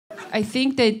I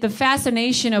think that the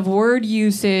fascination of word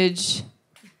usage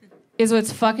is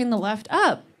what's fucking the left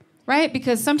up, right?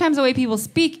 Because sometimes the way people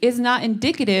speak is not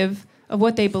indicative of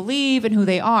what they believe and who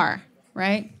they are,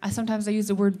 right? Sometimes I use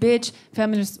the word bitch.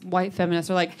 Feminists, white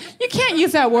feminists are like, you can't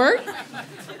use that word.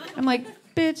 I'm like,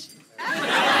 bitch.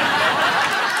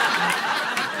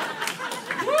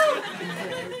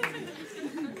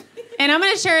 And I'm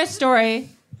going to share a story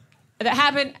that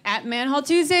happened at Manhole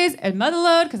Tuesdays at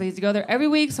Motherlode, because I used to go there every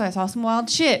week, so I saw some wild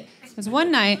shit. Because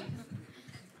one night,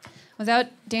 I was out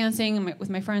dancing with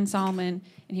my friend Solomon,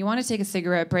 and he wanted to take a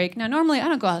cigarette break. Now, normally, I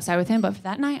don't go outside with him, but for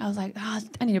that night, I was like,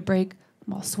 I need a break.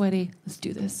 I'm all sweaty. Let's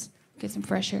do this. Get some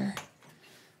fresh air.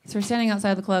 So we're standing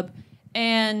outside the club,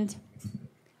 and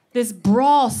this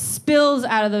brawl spills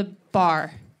out of the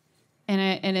bar,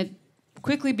 and it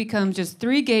quickly becomes just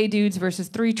 3 gay dudes versus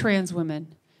 3 trans women.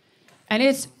 And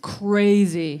it's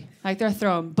crazy. Like, they're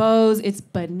throwing bows. It's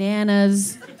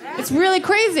bananas. It's really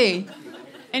crazy.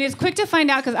 And it's quick to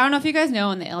find out, because I don't know if you guys know,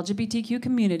 in the LGBTQ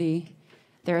community,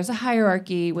 there is a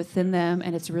hierarchy within them,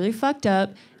 and it's really fucked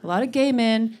up. A lot of gay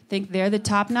men think they're the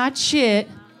top-notch shit,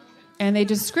 and they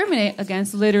discriminate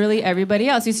against literally everybody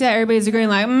else. You see that everybody's agreeing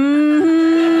like,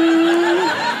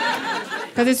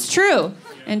 because it's true.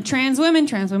 And trans women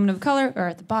of color are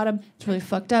at the bottom. It's really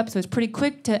fucked up. So it's pretty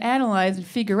quick to analyze and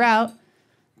figure out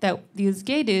that these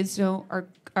gay dudes are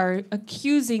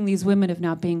accusing these women of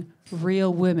not being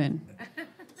real women.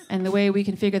 And the way we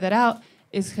can figure that out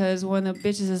is because one of the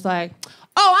bitches is like,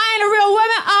 oh, I ain't a real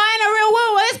woman. Oh, I ain't a real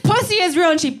woman. Well, this pussy is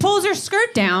real. And she pulls her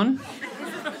skirt down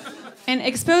and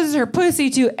exposes her pussy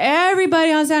to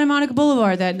everybody on Santa Monica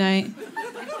Boulevard that night.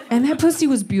 And that pussy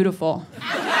was beautiful.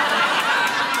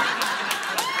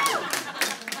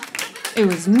 It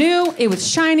was new, it was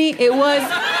shiny, it was, and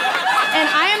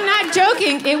I am not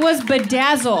joking, it was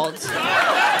bedazzled.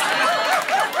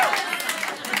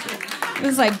 It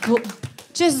was like,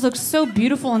 just looked so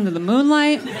beautiful under the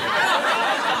moonlight.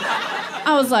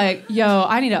 I was like, yo,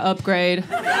 I need to upgrade.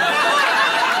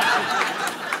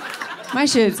 My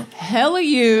shit's hella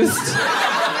used.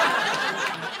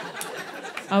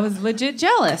 I was legit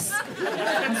jealous.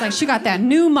 I was like, she got that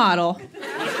new model.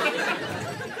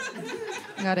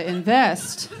 I gotta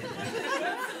invest.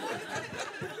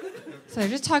 So they're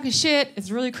just talking shit. It's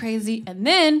really crazy. And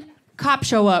then cops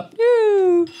show up.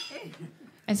 Woo!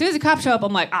 As soon as the cops show up,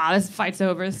 I'm like, this fight's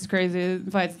over. This is crazy.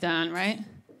 The fight's done, right?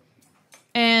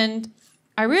 And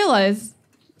I realize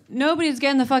nobody's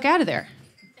getting the fuck out of there.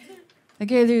 The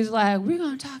gay dude's like, we're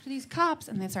gonna talk to these cops.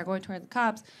 And they start going toward the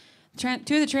cops. 2 of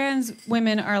the trans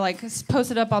women are like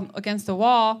posted up against the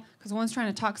wall because one's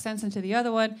trying to talk sense into the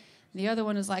other one. The other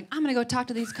one is like, I'm gonna go talk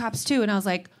to these cops too. And I was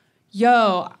like,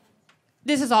 yo,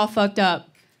 this is all fucked up.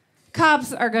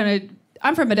 Cops are gonna,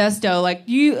 I'm from Modesto. Like,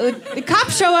 the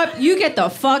cops show up, you get the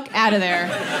fuck out of there.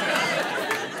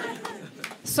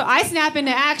 So I snap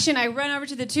into action. I run over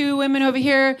to the 2 women over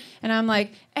here, and I'm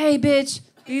like, hey, bitch,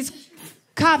 these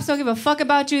cops don't give a fuck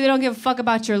about you. They don't give a fuck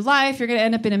about your life. You're gonna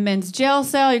end up in a men's jail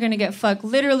cell. You're gonna get fucked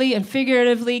literally and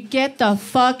figuratively. Get the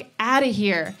fuck out of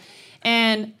here.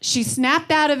 And she snapped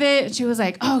out of it. And she was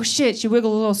like, oh, shit. She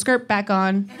wiggled a little skirt back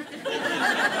on.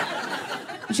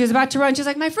 And she was about to run. She was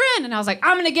like, my friend. And I was like,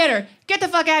 I'm going to get her. Get the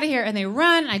fuck out of here. And they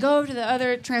run. And I go over to the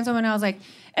other trans woman. And I was like,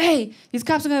 hey, these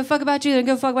cops are going to fuck about you. They're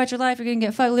going to fuck about your life. You're going to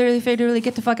get fucked literally, figuratively.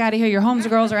 Get the fuck out of here. Your homes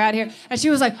girls are out here. And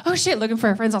she was like, oh, shit, looking for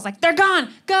her friends. I was like, they're gone.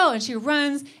 Go. And she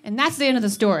runs. And that's the end of the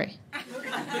story.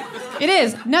 It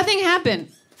is. Nothing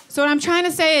happened. So what I'm trying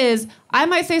to say is I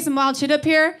might say some wild shit up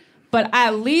here, but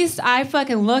at least I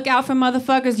fucking look out for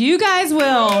motherfuckers. You guys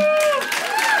will.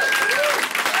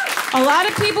 A lot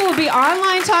of people will be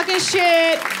online talking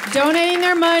shit, donating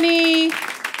their money,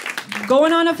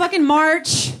 going on a fucking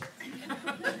march.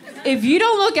 If you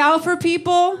don't look out for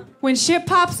people, when shit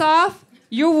pops off,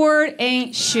 your word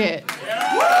ain't shit.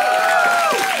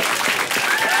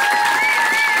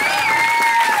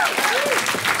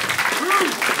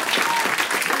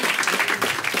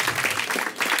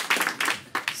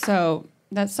 So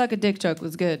that suck a dick joke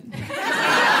was good.